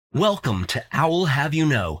Welcome to Owl Have You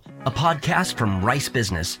Know, a podcast from Rice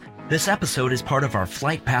Business. This episode is part of our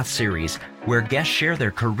Flight Path series, where guests share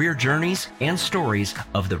their career journeys and stories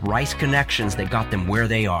of the Rice connections that got them where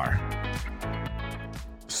they are.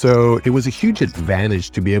 So it was a huge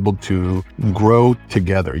advantage to be able to grow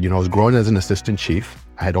together. I was growing as an assistant chief.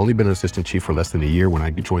 I had only been an assistant chief for less than a year when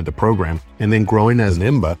I joined the program. And then growing as an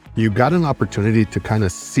IMBA, you got an opportunity to kind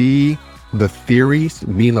of see the theories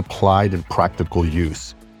being applied in practical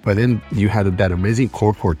use. But then you had that amazing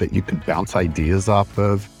cohort that you could bounce ideas off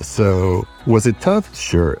of. So was it tough?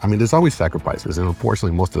 Sure. I mean, there's always sacrifices. And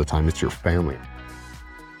unfortunately, most of the time, it's your family.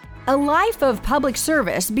 A life of public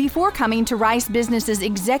service before coming to Rice Business's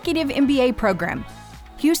Executive MBA program.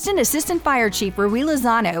 Houston Assistant Fire Chief Rui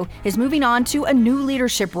Lozano is moving on to a new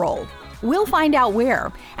leadership role. We'll find out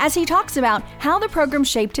where, as he talks about how the program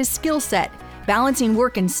shaped his skill set, balancing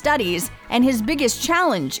work and studies, and his biggest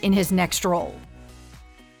challenge in his next role.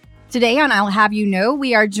 Today on I'll Have You Know,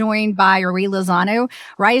 we are joined by Rui Lozano,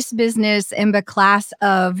 Rice Business IMBA class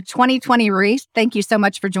of 2020. Rui, thank you so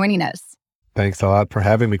much for joining us. Thanks a lot for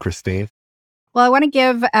having me, Christine. Well, I want to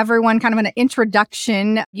give everyone kind of an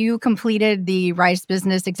introduction. You completed the Rice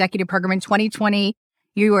Business Executive Program in 2020.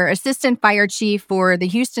 You were Assistant Fire Chief for the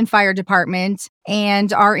Houston Fire Department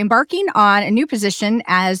and are embarking on a new position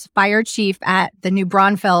as Fire Chief at the New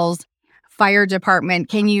Braunfels Fire Department.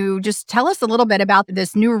 Can you just tell us a little bit about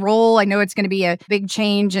this new role? I know it's going to be a big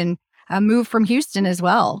change and a move from Houston as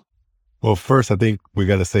well. Well, first, I think we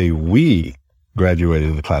got to say we graduated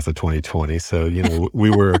in the class of 2020. So, we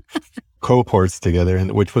were cohorts together,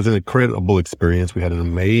 which was an incredible experience. We had an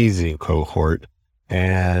amazing cohort.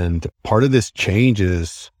 And part of this change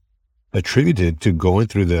is attributed to going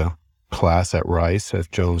through the class at Rice,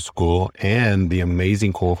 at Jones School, and the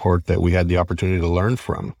amazing cohort that we had the opportunity to learn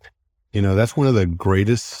from. That's one of the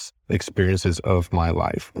greatest experiences of my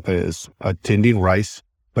life is attending Rice,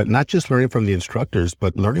 but not just learning from the instructors,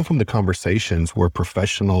 but learning from the conversations where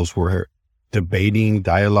professionals were debating,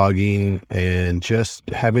 dialoguing, and just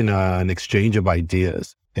having an exchange of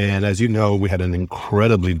ideas. And as you know, we had an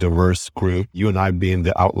incredibly diverse group, you and I being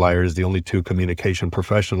the outliers, the only two communication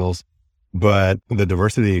professionals, but the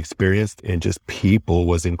diversity experienced and just people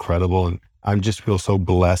was incredible. And I just feel so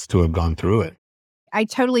blessed to have gone through it. I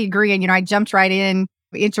totally agree. And, I jumped right in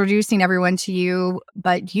introducing everyone to you,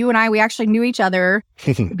 but you and I, we actually knew each other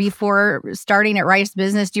before starting at Rice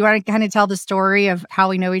Business. Do you want to kind of tell the story of how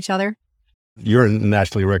we know each other? You're a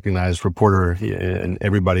nationally recognized reporter and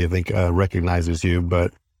everybody, I think, recognizes you,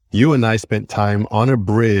 but you and I spent time on a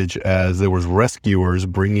bridge as there was rescuers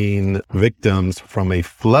bringing victims from a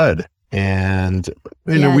flood. And,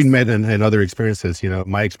 Yes. we met in other experiences.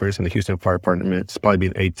 My experience in the Houston Fire Department is probably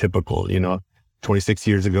being atypical. 26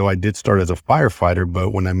 years ago, I did start as a firefighter,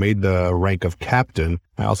 but when I made the rank of captain,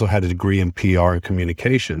 I also had a degree in PR and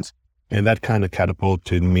communications. And that kind of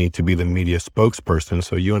catapulted me to be the media spokesperson.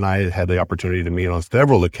 So you and I had the opportunity to meet on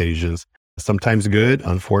several occasions, sometimes good,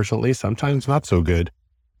 unfortunately, sometimes not so good.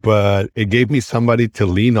 But it gave me somebody to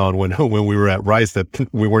lean on when we were at Rice, that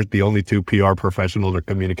we weren't the only two PR professionals or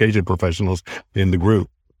communication professionals in the group.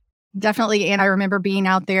 Definitely. And I remember being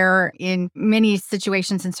out there in many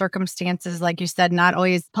situations and circumstances, like you said, not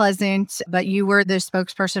always pleasant, but you were the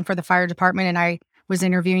spokesperson for the fire department. And I was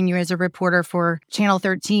interviewing you as a reporter for Channel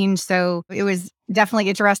 13. So it was definitely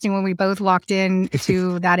interesting when we both walked in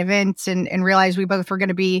to that event and realized we both were going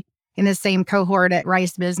to be in the same cohort at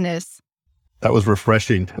Rice Business. That was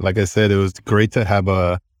refreshing. Like I said, it was great to have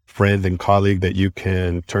a friend and colleague that you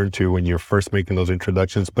can turn to when you're first making those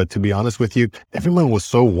introductions. But to be honest with you, everyone was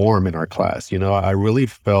so warm in our class. I really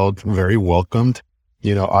felt very welcomed.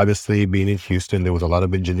 Obviously being in Houston, there was a lot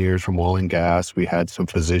of engineers from oil and gas. We had some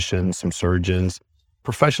physicians, some surgeons,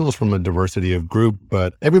 professionals from a diversity of group,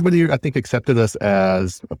 but everybody, I think, accepted us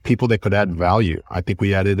as people that could add value. I think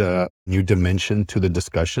we added a new dimension to the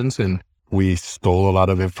discussions, and we stole a lot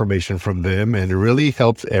of information from them, and it really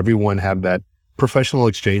helps everyone have that professional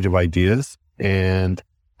exchange of ideas. And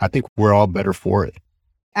I think we're all better for it.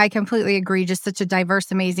 I completely agree. Just such a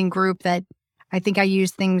diverse, amazing group that I think I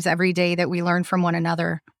use things every day that we learn from one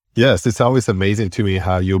another. Yes, it's always amazing to me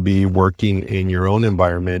how you'll be working in your own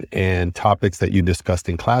environment and topics that you discussed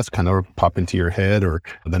in class kind of pop into your head, or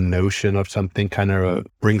the notion of something kind of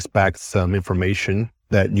brings back some information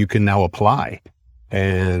that you can now apply.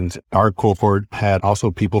 And our cohort had also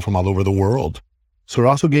people from all over the world. So it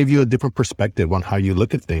also gave you a different perspective on how you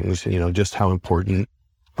look at things, just how important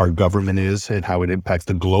our government is and how it impacts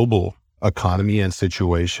the global economy and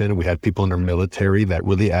situation. We had people in our military that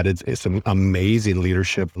really added some amazing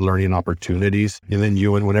leadership learning opportunities. And then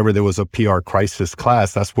whenever there was a PR crisis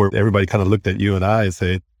class, that's where everybody kind of looked at you and I and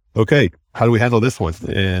said, okay, how do we handle this one?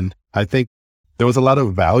 And I think there was a lot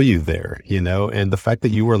of value there, and the fact that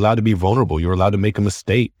you were allowed to be vulnerable, you were allowed to make a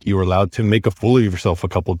mistake, you were allowed to make a fool of yourself a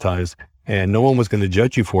couple of times, and no one was going to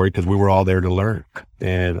judge you for it because we were all there to learn.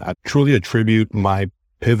 And I truly attribute my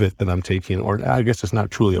pivot that I'm taking, or I guess it's not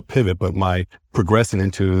truly a pivot, but my progressing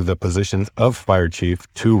into the position of fire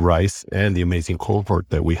chief to Rice and the amazing cohort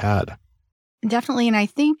that we had. Definitely. And I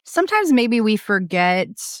think sometimes maybe we forget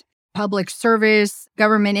public service,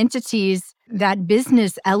 government entities, that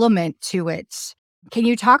business element to it. Can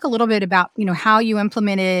you talk a little bit about, how you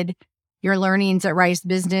implemented your learnings at Rice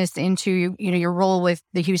Business into, your role with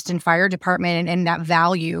the Houston Fire Department and that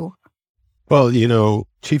value? Well,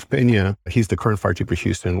 Chief Pena, he's the current fire chief of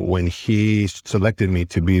Houston. When he selected me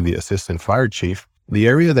to be the assistant fire chief, the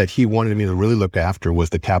area that he wanted me to really look after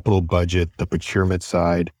was the capital budget, the procurement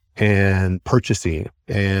side, and purchasing.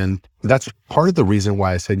 And that's part of the reason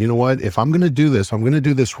why I said, you know what, if I'm going to do this, I'm going to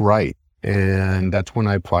do this right. And that's when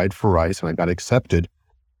I applied for Rice and I got accepted.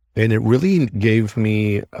 And it really gave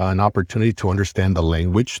me an opportunity to understand the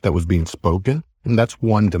language that was being spoken. And that's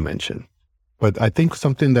one dimension. But I think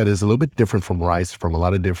something that is a little bit different from Rice, from a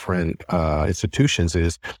lot of different institutions,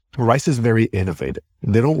 is Rice is very innovative.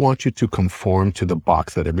 They don't want you to conform to the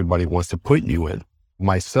box that everybody wants to put you in.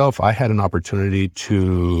 Myself, I had an opportunity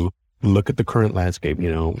to look at the current landscape.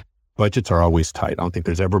 Budgets are always tight. I don't think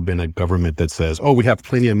there's ever been a government that says, oh, we have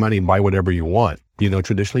plenty of money, buy whatever you want.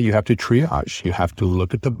 Traditionally, you have to triage. You have to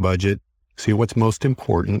look at the budget, see what's most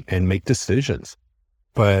important, and make decisions.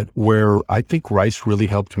 But where I think Rice really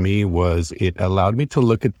helped me was it allowed me to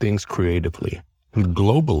look at things creatively and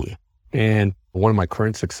globally. And one of my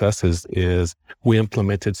current successes is we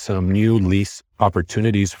implemented some new lease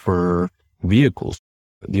opportunities for vehicles.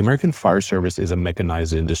 The American Fire Service is a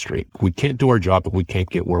mechanized industry. We can't do our job if we can't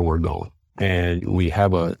get where we're going. And we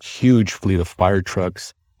have a huge fleet of fire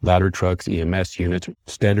trucks, ladder trucks, EMS units,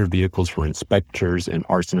 standard vehicles for inspectors and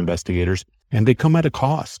arson investigators, and they come at a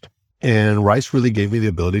cost. And Rice really gave me the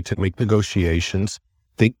ability to make negotiations,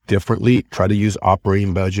 think differently, try to use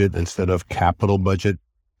operating budget instead of capital budget,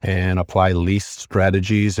 and apply lease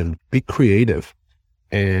strategies and be creative.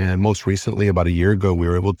 And most recently, about a year ago, we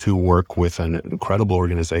were able to work with an incredible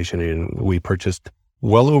organization, and we purchased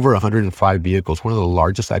well over 105 vehicles, one of the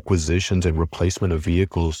largest acquisitions and replacement of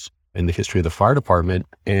vehicles in the history of the fire department.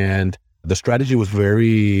 And the strategy was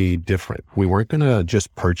very different. We weren't going to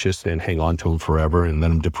just purchase and hang on to them forever and let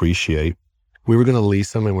them depreciate. We were going to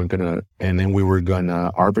lease them, and then we were going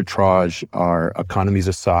to arbitrage our economies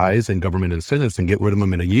of size and government incentives and get rid of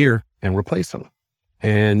them in a year and replace them.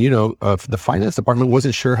 And, the finance department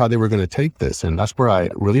wasn't sure how they were going to take this. And that's where I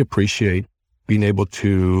really appreciate being able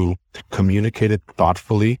to communicate it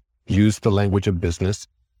thoughtfully, use the language of business,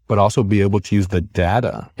 but also be able to use the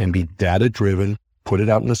data and be data-driven, put it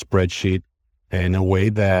out in a spreadsheet in a way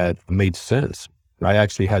that made sense. I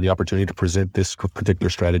actually had the opportunity to present this particular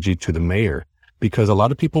strategy to the mayor because a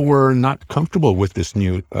lot of people were not comfortable with this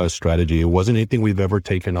new strategy. It wasn't anything we've ever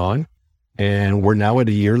taken on. And we're now at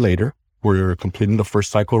a year later. We're completing the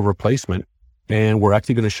first cycle of replacement, and we're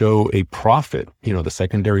actually going to show a profit. The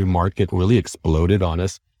secondary market really exploded on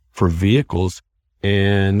us for vehicles,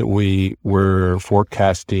 and we were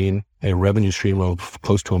forecasting a revenue stream of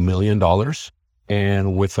close to $1 million,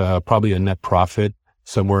 and with probably a net profit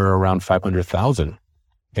somewhere around $500,000.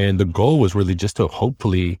 And the goal was really just to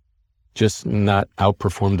hopefully just not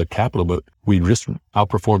outperform the capital, but we just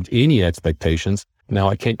outperformed any expectations. Now,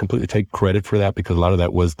 I can't completely take credit for that because a lot of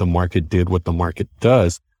that was the market did what the market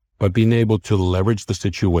does, but being able to leverage the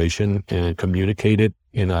situation and communicate it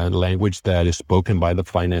in a language that is spoken by the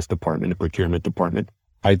finance department and procurement department,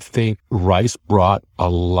 I think Rice brought a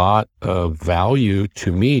lot of value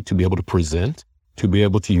to me to be able to present, to be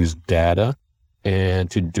able to use data, and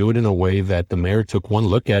to do it in a way that the mayor took one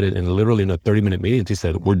look at it and literally in a 30-minute meeting, he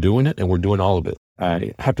said, we're doing it and we're doing all of it.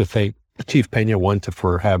 I have to thank Chief Pena,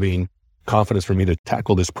 for having confidence for me to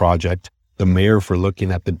tackle this project, the mayor for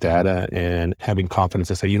looking at the data and having confidence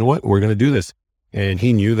to say, you know what, we're going to do this. And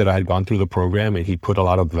he knew that I had gone through the program and he put a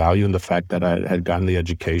lot of value in the fact that I had gotten the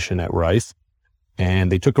education at Rice,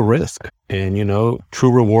 and they took a risk. And,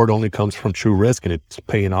 true reward only comes from true risk, and it's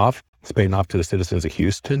paying off. It's paying off to the citizens of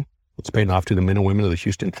Houston. It's paying off to the men and women of the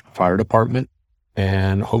Houston Fire Department.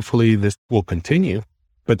 And hopefully this will continue.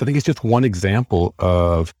 But I think it's just one example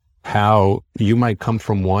of how you might come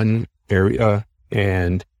from one area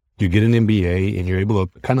and you get an MBA and you're able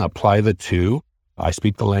to kind of apply the two. I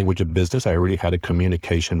speak the language of business. I already had a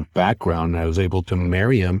communication background, and I was able to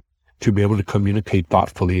marry them to be able to communicate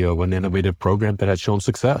thoughtfully of an innovative program that has shown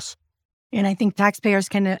success. And I think taxpayers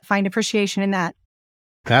can find appreciation in that.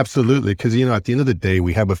 Absolutely. Because, at the end of the day,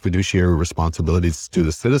 we have a fiduciary responsibilities to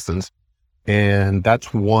the citizens. And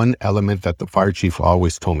that's one element that the fire chief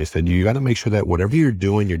always told me, said, you got to make sure that whatever you're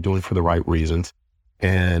doing for the right reasons.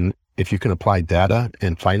 And if you can apply data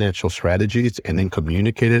and financial strategies and then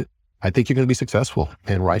communicate it, I think you're going to be successful.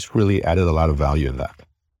 And Rice really added a lot of value in that.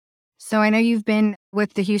 So I know you've been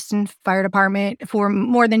with the Houston Fire Department for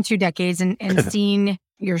more than 2 decades and seen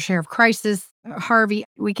your share of crisis. Harvey,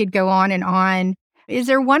 we could go on and on. Is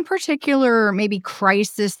there one particular maybe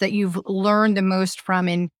crisis that you've learned the most from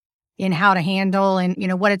in how to handle and,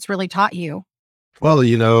 what it's really taught you? Well,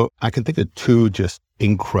 I can think of 2 just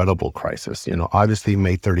incredible crises. Obviously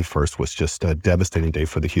May 31st was just a devastating day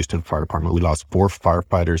for the Houston Fire Department. We lost 4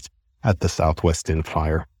 firefighters at the Southwest End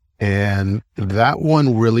fire. And that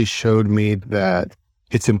one really showed me that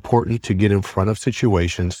it's important to get in front of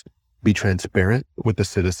situations, be transparent with the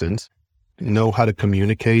citizens, know how to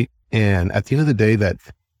communicate. And at the end of the day, that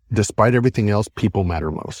despite everything else, people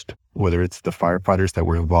matter most, whether it's the firefighters that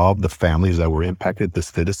were involved, the families that were impacted, the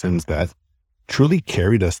citizens that truly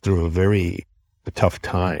carried us through a very tough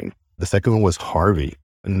time. The second one was Harvey.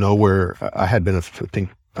 I had been,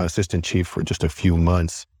 assistant chief for just a few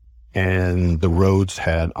months, and the roads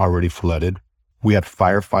had already flooded. We had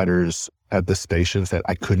firefighters at the stations that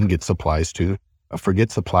I couldn't get supplies to.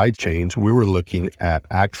 Forget supply chains. We were looking at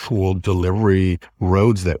actual delivery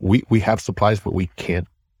roads that we have supplies, but we can't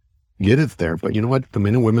get it there. But you know what? The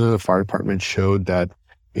men and women of the fire department showed that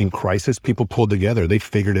in crisis, people pulled together. They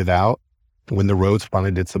figured it out. When the roads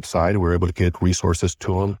finally did subside, we were able to get resources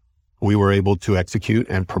to them. We were able to execute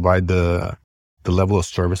and provide the level of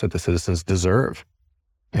service that the citizens deserve.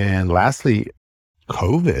 And lastly,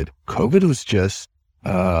 COVID. COVID was just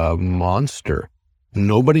a monster.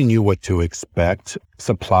 Nobody knew what to expect.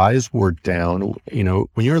 Supplies were down.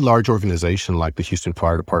 When you're a large organization like the Houston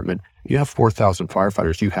Fire Department, you have 4,000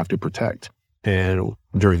 firefighters you have to protect. And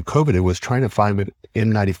during COVID, it was trying to find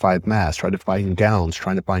N95 masks, trying to find gowns,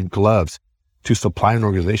 trying to find gloves to supply an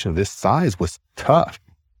organization of this size was tough.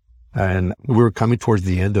 And we were coming towards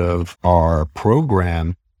the end of our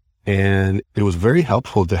program, and it was very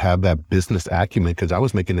helpful to have that business acumen because I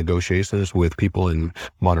was making negotiations with people in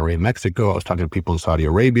Monterrey, Mexico. I was talking to people in Saudi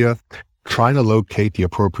Arabia, trying to locate the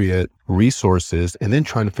appropriate resources and then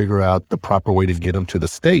trying to figure out the proper way to get them to the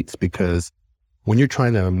States. Because when you're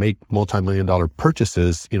trying to make multi-million-dollar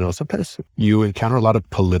purchases, sometimes you encounter a lot of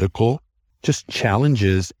political just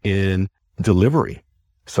challenges in delivery.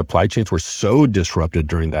 Supply chains were so disrupted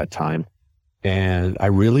during that time. And I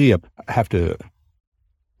really have to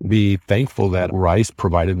be thankful that Rice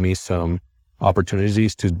provided me some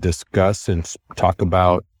opportunities to discuss and talk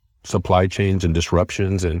about supply chains and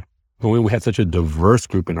disruptions. And we had such a diverse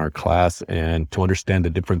group in our class, and to understand the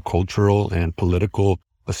different cultural and political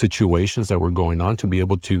situations that were going on to be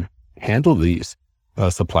able to handle these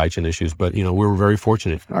supply chain issues. But, we were very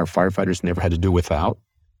fortunate. Our firefighters never had to do without.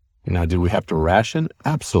 Now, did we have to ration?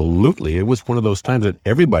 Absolutely. It was one of those times that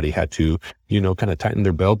everybody had to, kind of tighten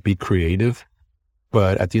their belt, be creative.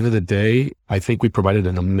 But at the end of the day, I think we provided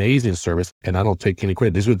an amazing service, and I don't take any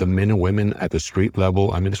credit. These were the men and women at the street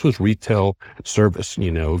level. I mean, this was retail service,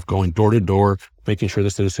 going door to door, making sure the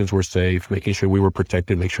citizens were safe, making sure we were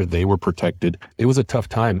protected, make sure they were protected. It was a tough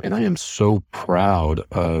time. And I am so proud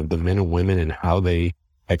of the men and women and how they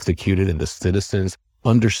executed, and the citizens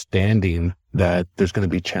understanding that there's going to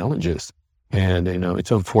be challenges. And,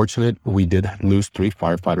 it's unfortunate. We did lose 3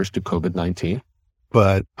 firefighters to COVID-19.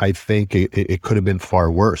 But I think it could have been far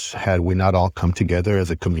worse had we not all come together as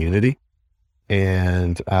a community.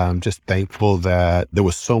 And I'm just thankful that there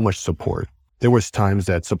was so much support. There was times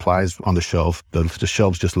that supplies on the shelf, the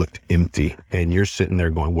shelves just looked empty. And you're sitting there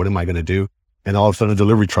going, what am I going to do? And all of a sudden a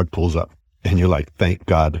delivery truck pulls up. And you're like, thank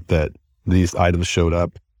God that these items showed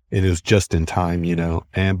up. And it was just in time,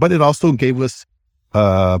 But it also gave us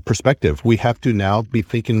perspective. We have to now be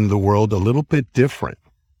thinking the world a little bit different.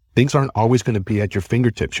 Things aren't always going to be at your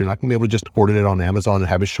fingertips. You're not going to be able to just order it on Amazon and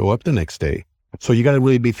have it show up the next day. So you got to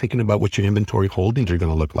really be thinking about what your inventory holdings are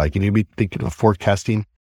going to look like. You need to be thinking of forecasting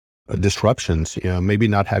disruptions, maybe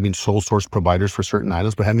not having sole source providers for certain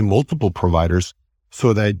items, but having multiple providers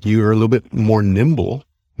so that you're a little bit more nimble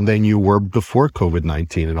than you were before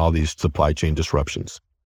COVID-19 and all these supply chain disruptions.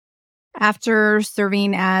 After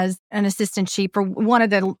serving as an assistant chief for one of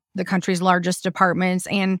the country's largest departments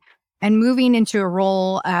and moving into a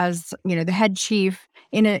role as, the head chief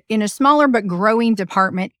in a smaller but growing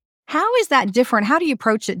department, how is that different? How do you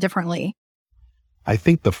approach it differently? I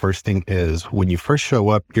think the first thing is when you first show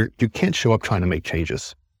up, you can't show up trying to make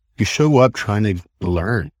changes. You show up trying to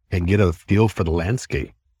learn and get a feel for the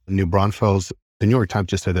landscape. New Braunfels The New York Times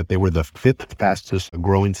just said that they were the 5th fastest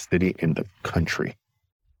growing city in the country.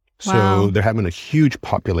 So Wow. they're having a huge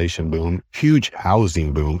population boom, huge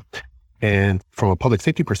housing boom. And from a public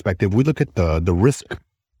safety perspective, we look at the risk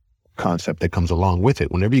concept that comes along with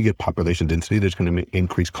it. Whenever you get population density, there's going to be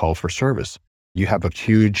increased call for service. You have a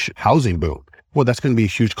huge housing boom. Well, that's going to be a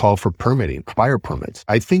huge call for permitting, fire permits.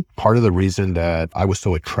 I think part of the reason that I was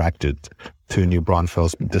so attracted to New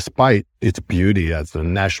Braunfels, despite its beauty as a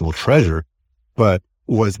national treasure, but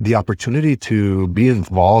was the opportunity to be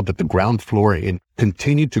involved at the ground floor and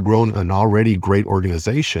continue to grow an already great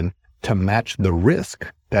organization to match the risk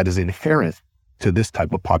that is inherent to this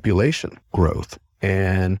type of population growth.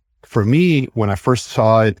 And for me, when I first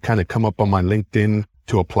saw it kind of come up on my LinkedIn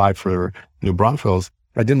to apply for New Braunfels,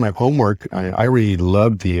 I did my homework. I really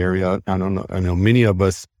loved the area. I know many of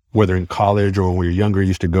us, whether in college or when we were younger,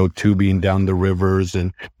 used to go tubing down the rivers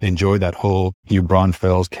and enjoy that whole New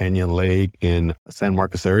Braunfels, Canyon Lake in San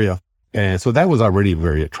Marcos area. And so that was already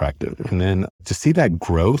very attractive. And then to see that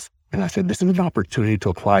growth, and I said, this is an opportunity to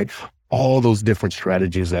apply all those different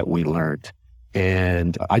strategies that we learned.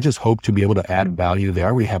 And I just hope to be able to add value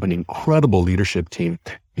there. We have an incredible leadership team.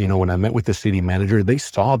 You know, when I met with the city manager, they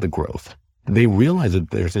saw the growth. They realized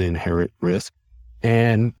that there's an inherent risk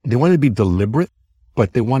and they want to be deliberate,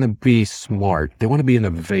 but they want to be smart. They want to be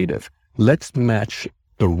innovative. Let's match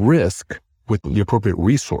the risk with the appropriate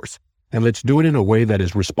resource. And let's do it in a way that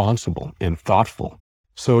is responsible and thoughtful.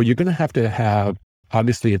 So you're going to have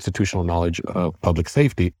obviously institutional knowledge of public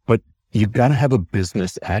safety, but you got to have a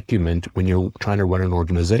business acumen when you're trying to run an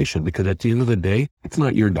organization, because at the end of the day, it's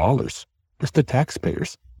not your dollars, it's the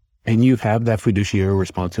taxpayers. And you have that fiduciary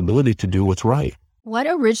responsibility to do what's right. What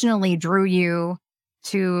originally drew you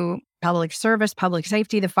to public service, public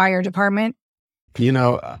safety, the fire department? You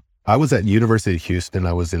know, I was at University of Houston.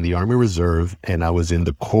 I was in the Army Reserve and I was in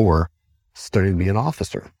the Corps studying to be an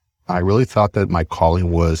officer. I really thought that my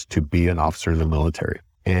calling was to be an officer in the military.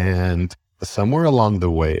 And somewhere along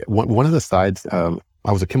the way, one of the sides, I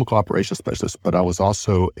was a chemical operations specialist, but I was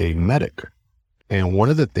also a medic. And one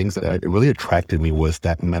of the things that really attracted me was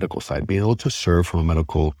that medical side, being able to serve from a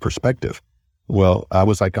medical perspective. Well, I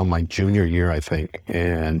was like on my junior year, I think,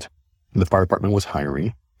 and the fire department was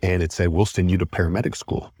hiring and it said, we'll send you to paramedic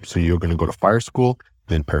school. So you're going to go to fire school,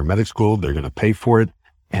 then paramedic school, they're going to pay for it.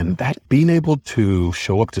 And that being able to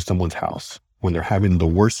show up to someone's house when they're having the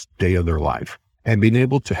worst day of their life and being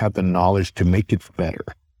able to have the knowledge to make it better,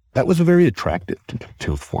 that was very attractive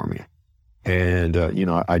to for me. And,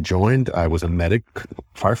 I joined, I was a medic,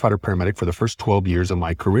 firefighter, paramedic for the first 12 years of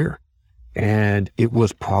my career. And it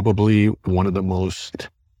was probably one of the most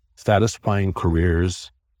satisfying careers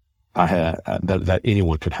I had that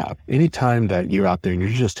anyone could have. Anytime that you're out there and you're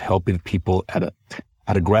just helping people at a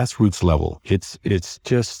grassroots level, it's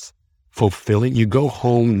just fulfilling. You go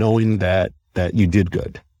home knowing that you did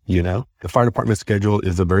good. You know, the fire department schedule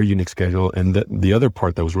is a very unique schedule. And the other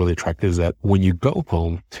part that was really attractive is that when you go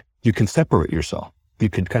home, you can separate yourself. You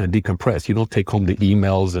can kind of decompress. You don't take home the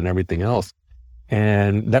emails and everything else.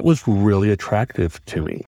 And that was really attractive to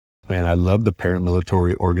me. And I love the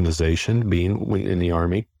paramilitary organization, being in the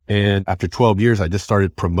Army. And after 12 years, I just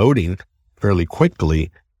started promoting fairly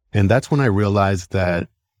quickly. And that's when I realized that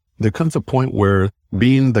there comes a point where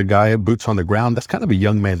being the guy boots on the ground, that's kind of a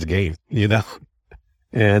young man's game, you know?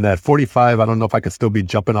 And at 45, I don't know if I could still be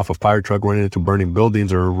jumping off a fire truck, running into burning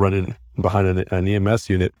buildings or running behind an EMS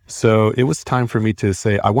unit. So it was time for me to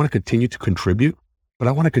say, I want to continue to contribute, but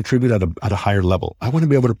I want to contribute at a higher level. I want to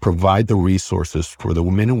be able to provide the resources for the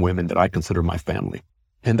men and women that I consider my family.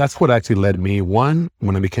 And that's what actually led me, one,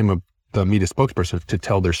 when I became the media spokesperson, to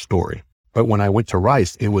tell their story. But when I went to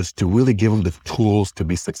Rice, it was to really give them the tools to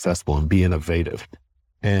be successful and be innovative.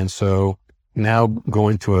 And so now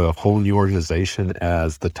going to a whole new organization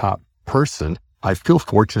as the top person, I feel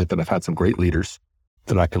fortunate that I've had some great leaders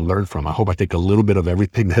that I can learn from. I hope I take a little bit of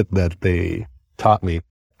everything that they taught me.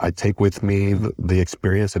 I take with me the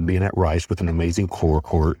experience of being at Rice with an amazing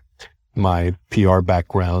cohort, my PR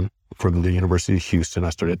background from the University of Houston. I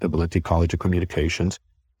started at the Valenti College of Communications,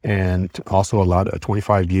 and also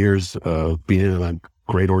 25 years of being in a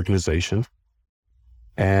great organization.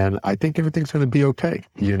 And I think everything's going to be okay.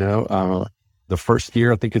 You know, the first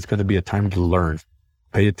year, I think it's going to be a time to learn,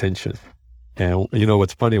 pay attention. And you know,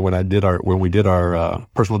 what's funny, when we did our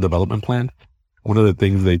personal development plan, one of the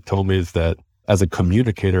things they told me is that as a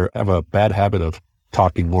communicator, I have a bad habit of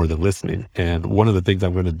talking more than listening. And one of the things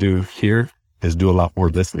I'm going to do here is do a lot more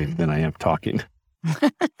listening than I am talking.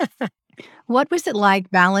 What was it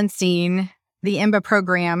like balancing the IMBA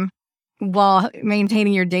program while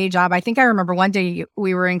maintaining your day job? I think I remember one day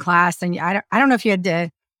we were in class and I don't know if you had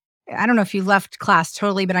to I don't know if you left class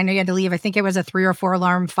totally, but I know you had to leave. I think it was a 3 or 4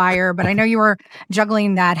 alarm fire, but I know you were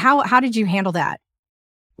juggling that. How did you handle that?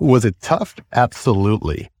 Was it tough?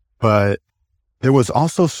 Absolutely. But there was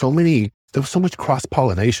also there was so much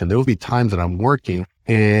cross-pollination. There would be times that I'm working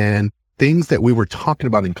and things that we were talking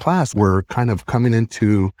about in class were kind of coming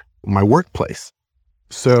into my workplace.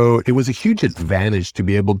 So it was a huge advantage to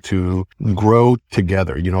be able to grow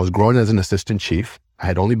together. I was growing as an assistant chief. I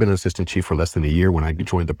had only been an assistant chief for less than a year when I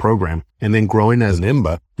joined the program. And then growing as an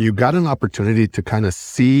IMBA, you got an opportunity to kind of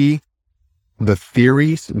see the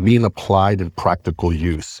theories being applied in practical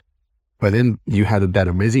use. But then you had that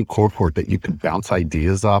amazing cohort that you could bounce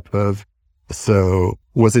ideas off of. So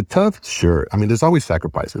was it tough? Sure. I mean, there's always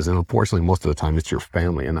sacrifices. And unfortunately, most of the time it's your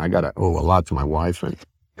family. And I got to owe a lot to my wife and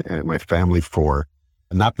my family for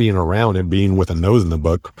not being around and being with a nose in the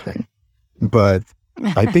book. But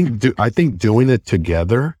I think doing it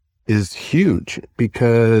together is huge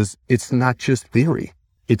because it's not just theory.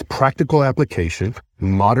 It's practical application,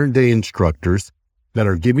 modern day instructors that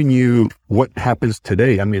are giving you what happens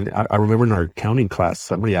today. I mean, I remember in our accounting class,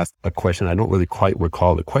 somebody asked a question. I don't really quite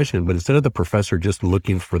recall the question, but instead of the professor just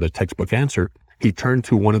looking for the textbook answer, he turned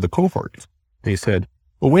to one of the cohorts and he said,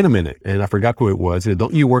 well, wait a minute. And I forgot who it was. He said,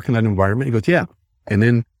 don't you work in that environment? He goes, yeah. And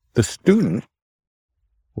then the student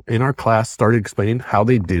in our class started explaining how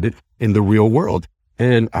they did it in the real world.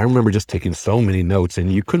 And I remember just taking so many notes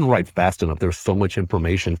and you couldn't write fast enough. There was so much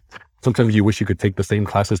information. Sometimes you wish you could take the same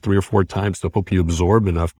classes 3 or 4 times to hope you absorb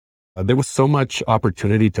enough. There was so much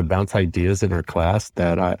opportunity to bounce ideas in our class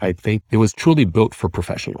that I think it was truly built for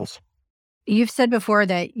professionals. You've said before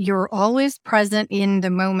that you're always present in the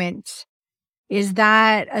moment. Is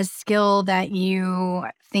that a skill that you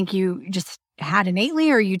think you just had innately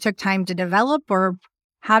or you took time to develop, or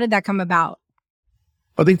how did that come about?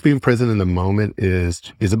 I think being present in the moment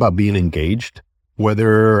is about being engaged.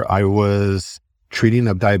 Whether I was treating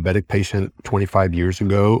a diabetic patient 25 years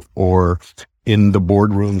ago or in the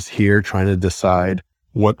boardrooms here trying to decide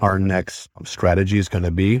what our next strategy is going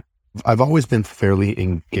to be, I've always been fairly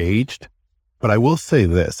engaged. But I will say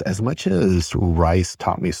this, as much as Rice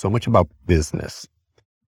taught me so much about business,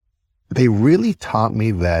 they really taught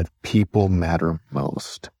me that people matter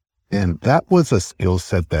most. And that was a skill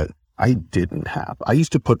set that I didn't have. I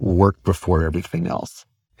used to put work before everything else.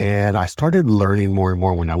 And I started learning more and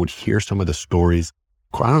more when I would hear some of the stories.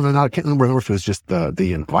 I don't know, I can't remember if it was just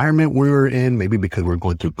the environment we were in, maybe because we're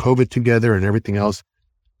going through COVID together and everything else.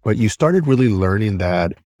 But you started really learning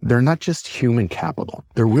that they're not just human capital.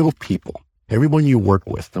 They're real people. Everyone you work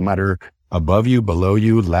with, no matter above you, below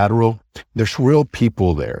you, lateral, there's real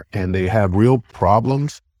people there and they have real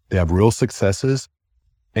problems. They have real successes.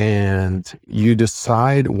 And you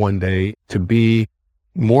decide one day to be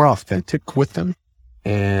more authentic with them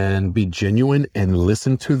and be genuine and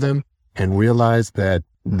listen to them and realize that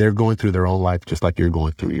they're going through their own life just like you're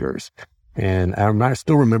going through yours. And I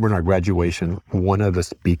still remember in our graduation, one of the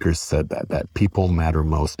speakers said that people matter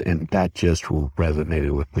most. And that just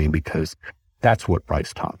resonated with me because that's what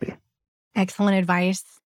Rice taught me. Excellent advice.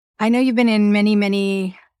 I know you've been in many,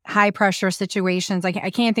 many high pressure situations. I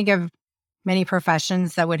can't think of many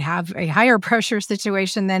professions that would have a higher pressure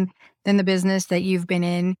situation than the business that you've been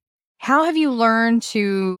in. How have you learned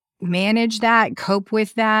to manage that, cope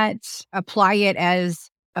with that, apply it as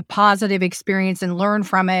a positive experience and learn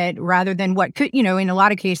from it rather than what could, in a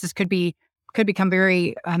lot of cases could become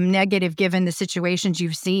very negative given the situations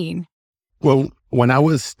you've seen? Well, when I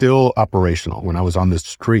was still operational, when I was on the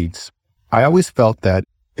streets, I always felt that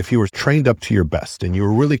if you were trained up to your best and you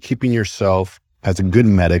were really keeping yourself as a good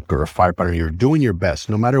medic or a firefighter, you're doing your best,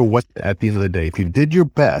 no matter what, at the end of the day, if you did your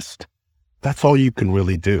best, that's all you can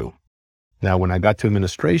really do. Now, when I got to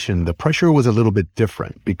administration, the pressure was a little bit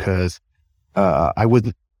different because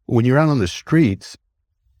when you're out on the streets,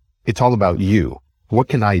 it's all about you. What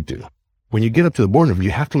can I do? When you get up to the boardroom, you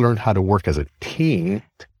have to learn how to work as a team.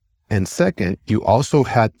 And second, you also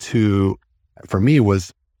had to, for me,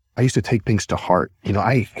 I used to take things to heart.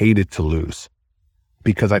 I hated to lose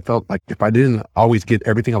because I felt like if I didn't always get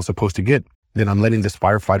everything I was supposed to get, then I'm letting the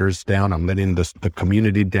firefighters down. I'm letting the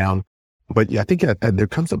community down. But I think there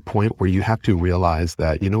comes a point where you have to realize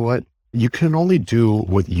that, you know what? You can only do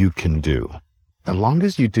what you can do. As long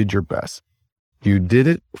as you did your best, you did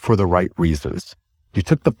it for the right reasons. You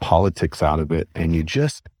took the politics out of it and you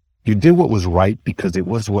did what was right because it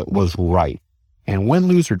was what was right. And win,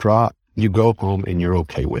 lose or draw, you go home and you're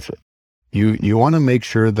okay with it. You want to make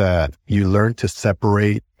sure that you learn to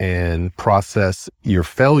separate and process your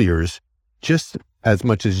failures just as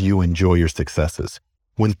much as you enjoy your successes.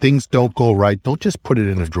 When things don't go right, don't just put it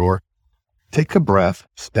in a drawer. Take a breath,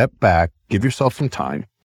 step back, give yourself some time,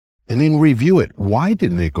 and then review it. Why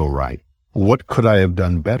didn't it go right? What could I have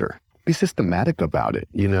done better? Be systematic about it.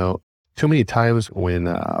 Too many times when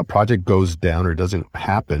a project goes down or doesn't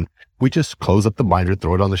happen, we just close up the binder,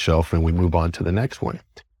 throw it on the shelf, and we move on to the next one.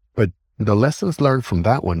 But the lessons learned from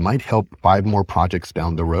that one might help 5 more projects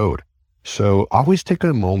down the road. So always take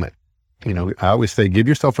a moment. I always say, give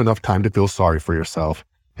yourself enough time to feel sorry for yourself,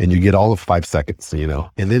 and you get all of 5 seconds,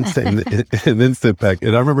 and then sit back.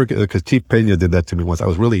 And I remember because Chief Pena did that to me once.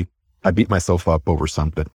 I beat myself up over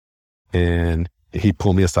something, and he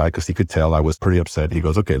pulled me aside because he could tell I was pretty upset. He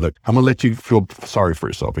goes, okay, look, I'm going to let you feel sorry for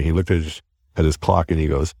yourself. And he looked at his clock and he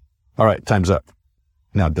goes, all right, time's up.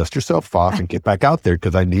 Now dust yourself off and get back out there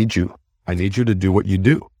because I need you. I need you to do what you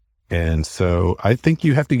do. And so I think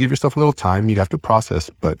you have to give yourself a little time. You have to process,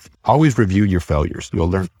 but always review your failures. You'll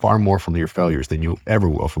learn far more from your failures than you ever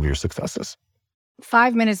will from your successes.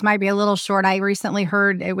 5 minutes might be a little short. I recently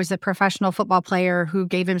heard it was a professional football player who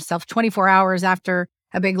gave himself 24 hours after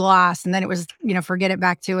a big loss. And then it was, forget it,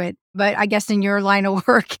 back to it. But I guess in your line of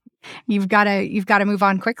work, you've got to move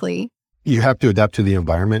on quickly. You have to adapt to the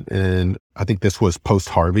environment. And I think this was post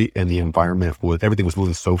Harvey, and the environment everything was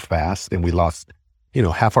moving so fast, and we lost,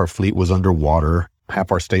 half our fleet was underwater,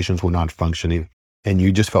 half our stations were not functioning, and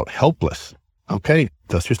you just felt helpless. Okay,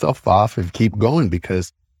 dust yourself off and keep going,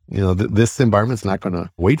 because this environment's not going to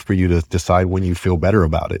wait for you to decide when you feel better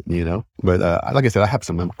about it, But like I said, I have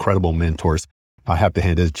some incredible mentors. I have to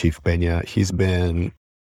hand it to Chief Pena. He's been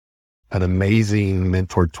an amazing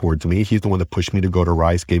mentor towards me. He's the one that pushed me to go to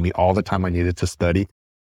Rice, gave me all the time I needed to study.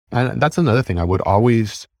 And that's another thing I would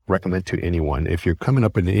always recommend to anyone. If you're coming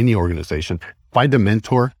up in any organization, find a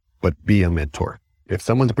mentor, but be a mentor. If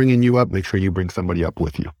someone's bringing you up, make sure you bring somebody up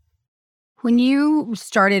with you. When you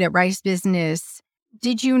started at Rice Business,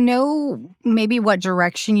 did you know maybe what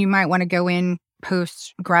direction you might want to go in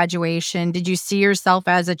post-graduation? Did you see yourself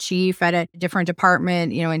as a chief at a different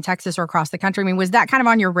department, in Texas or across the country? I mean, was that kind of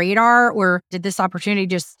on your radar, or did this opportunity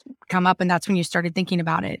just come up and that's when you started thinking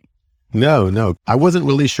about it? No. I wasn't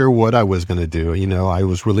really sure what I was going to do. I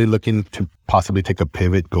was really looking to possibly take a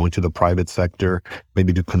pivot, go into the private sector,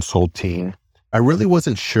 maybe do consulting. I really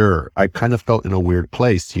wasn't sure. I kind of felt in a weird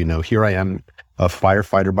place. Here I am, a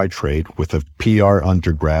firefighter by trade with a PR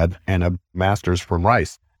undergrad and a master's from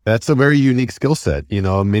Rice. That's a very unique skill set.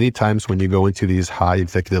 Many times when you go into these high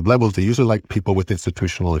executive levels, they usually like people with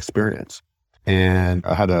institutional experience. And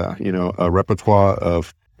I had a repertoire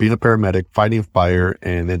of being a paramedic, fighting fire,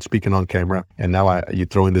 and then speaking on camera. And now you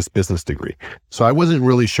throw in this business degree. So I wasn't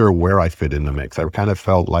really sure where I fit in the mix. I kind of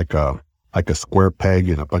felt like a square peg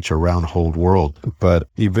in a bunch of round hole world. But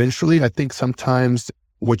eventually, I think sometimes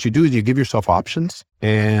what you do is you give yourself options.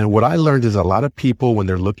 And what I learned is a lot of people, when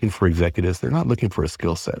they're looking for executives, they're not looking for a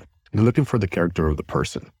skill set. They're looking for the character of the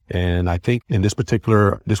person. And I think in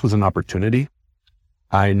this was an opportunity.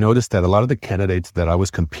 I noticed that a lot of the candidates that I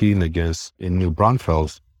was competing against in New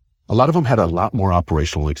Braunfels, a lot of them had a lot more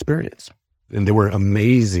operational experience. And they were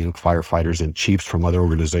amazing firefighters and chiefs from other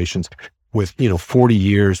organizations with, 40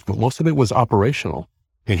 years, but most of it was operational.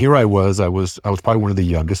 And here I was probably one of the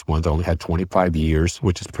youngest ones. I only had 25 years,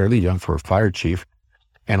 which is fairly young for a fire chief.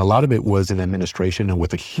 And a lot of it was in administration and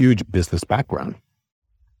with a huge business background.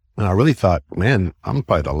 And I really thought, man, I'm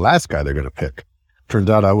probably the last guy they're going to pick.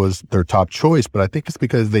 Turned out I was their top choice, but I think it's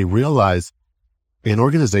because they realize in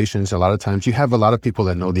organizations, a lot of times you have a lot of people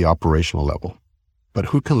that know the operational level, but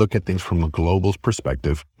who can look at things from a global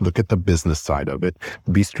perspective, look at the business side of it,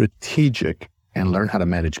 be strategic, and learn how to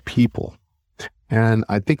manage people. And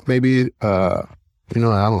I think maybe, I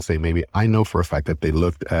don't say maybe, I know for a fact that they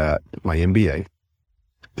looked at my MBA.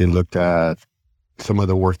 They looked at some of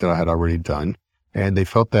the work that I had already done, and they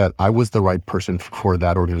felt that I was the right person for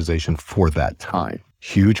that organization for that time.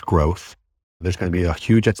 Huge growth. There's going to be a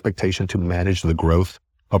huge expectation to manage the growth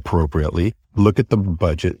appropriately. Look at the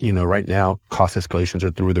budget. Right now, cost escalations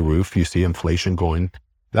are through the roof. You see inflation going.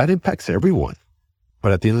 That impacts everyone.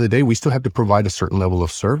 But at the end of the day, we still have to provide a certain level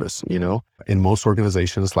of service. In most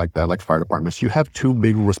organizations like that, like fire departments, you have 2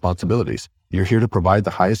 big responsibilities. You're here to provide the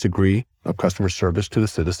highest degree of customer service to the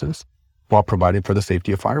citizens while providing for the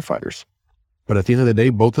safety of firefighters. But at the end of the day,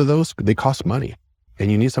 both of those, they cost money.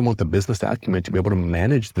 And you need someone with the business acumen to be able to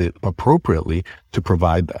manage it appropriately to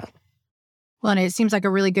provide that. Well, and it seems like a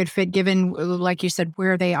really good fit given, like you said,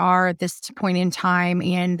 where they are at this point in time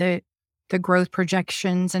and the growth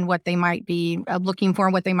projections and what they might be looking for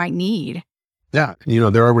and what they might need. Yeah.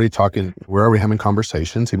 They're already talking, we're already having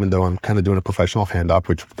conversations, even though I'm kind of doing a professional handoff,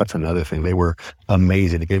 which that's another thing. They were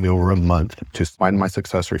amazing. It gave me over a month to find my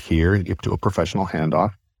successor here and do a professional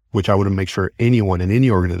handoff, which I would make sure anyone in any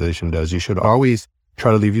organization does. You should always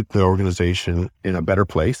try to leave the organization in a better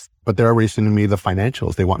place. But they're already sending me the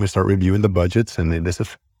financials. They want me to start reviewing the budgets. And then this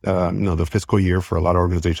is, the fiscal year for a lot of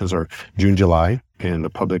organizations are June, July in the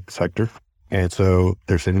public sector. And so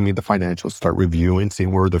they're sending me the financials, start reviewing,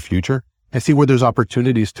 seeing where the future, and see where there's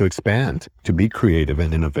opportunities to expand, to be creative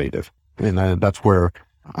and innovative. And that's where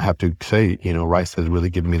I have to say, Rice has really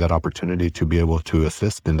given me that opportunity to be able to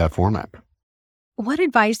assist in that format. What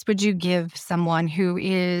advice would you give someone who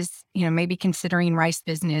is, maybe considering Rice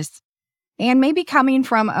Business and maybe coming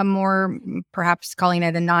from a more, perhaps calling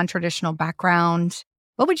it a non-traditional background?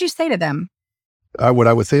 What would you say to them? What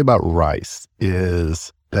I would say about Rice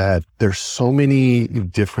is that there's so many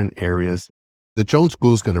different areas. The Jones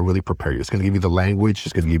School is going to really prepare you. It's going to give you the language.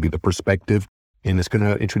 It's going to give you the perspective. And it's going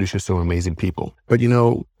to introduce you to some amazing people. But,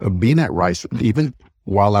 being at Rice, even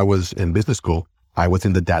while I was in business school, I was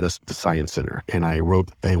in the Data Science Center, and I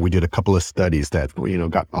wrote, and we did a couple of studies that,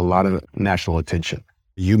 got a lot of national attention.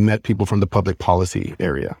 You met people from the public policy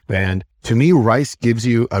area. And to me, Rice gives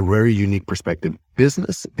you a very unique perspective.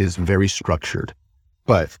 Business is very structured,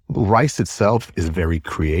 but Rice itself is very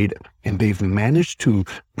creative, and they've managed to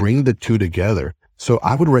bring the two together. So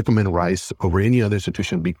I would recommend Rice over any other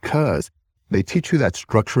institution because they teach you that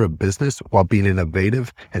structure of business while being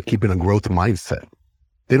innovative and keeping a growth mindset.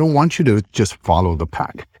 They don't want you to just follow the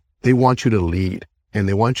pack. They want you to lead, and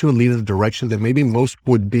they want you to lead in a direction that maybe most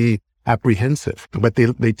would be apprehensive. But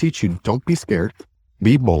they teach you, don't be scared,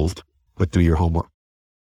 be bold, but do your homework.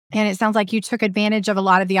 And it sounds like you took advantage of a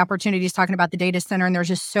lot of the opportunities talking about the data center, and there's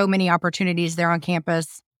just so many opportunities there on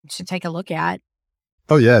campus to take a look at.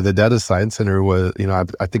 Oh yeah, the Data Science Center was,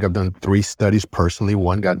 I think I've done 3 studies personally.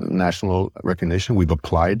 One got national recognition. We've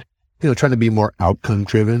applied, trying to be more outcome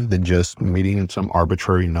driven than just meeting some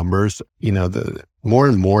arbitrary numbers. The more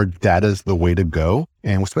and more data is the way to go.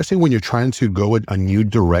 And especially when you're trying to go a new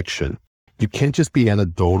direction, you can't just be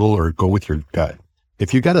anecdotal or go with your gut.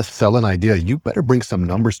 If you got to sell an idea, you better bring some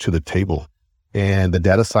numbers to the table. And the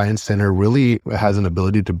Data Science Center really has an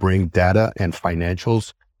ability to bring data and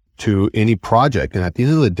financials to any project. And at the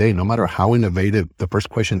end of the day, no matter how innovative, the first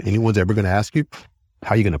question anyone's ever going to ask you,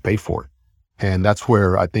 how are you going to pay for it? And that's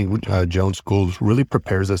where I think Jones Schools really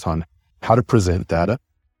prepares us on how to present data,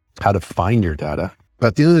 how to find your data, but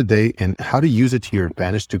at the end of the day, and how to use it to your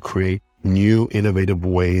advantage to create new, innovative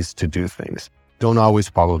ways to do things. Don't always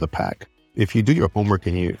follow the pack. If you do your homework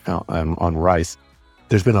and you on Rice,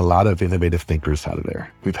 there's been a lot of innovative thinkers out of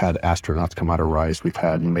there. We've had astronauts come out of Rice. We've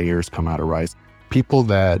had mayors come out of Rice. People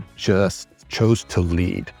that just chose to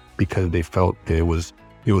lead because they felt it was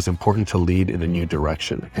important to lead in a new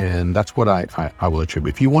direction. And that's what I will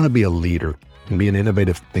attribute. If you want to be a leader and be an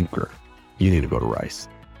innovative thinker, you need to go to Rice.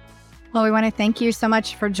 Well, we want to thank you so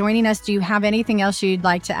much for joining us. Do you have anything else you'd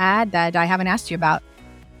like to add that I haven't asked you about?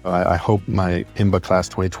 I hope my IMBA class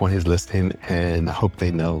 2020 is listening, and I hope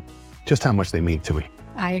they know just how much they mean to me.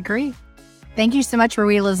 I agree. Thank you so much,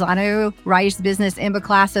 Rui Lozano, Rice Business IMBA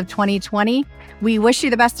class of 2020. We wish you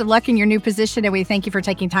the best of luck in your new position, and we thank you for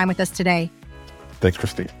taking time with us today. Thanks,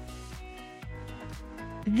 Christine.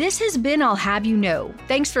 This has been I'll Have You Know.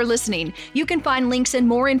 Thanks for listening. You can find links and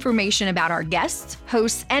more information about our guests,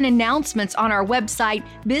 hosts, and announcements on our website,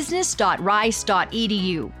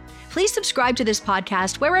 business.rice.edu. Please subscribe to this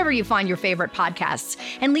podcast wherever you find your favorite podcasts,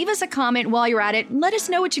 and leave us a comment while you're at it and let us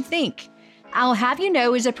know what you think. I'll Have You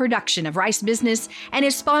Know is a production of Rice Business and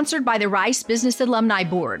is sponsored by the Rice Business Alumni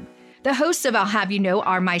Board. The hosts of I'll Have You Know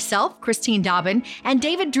are myself, Christine Dobbin, and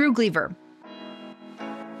David Drew Gleaver.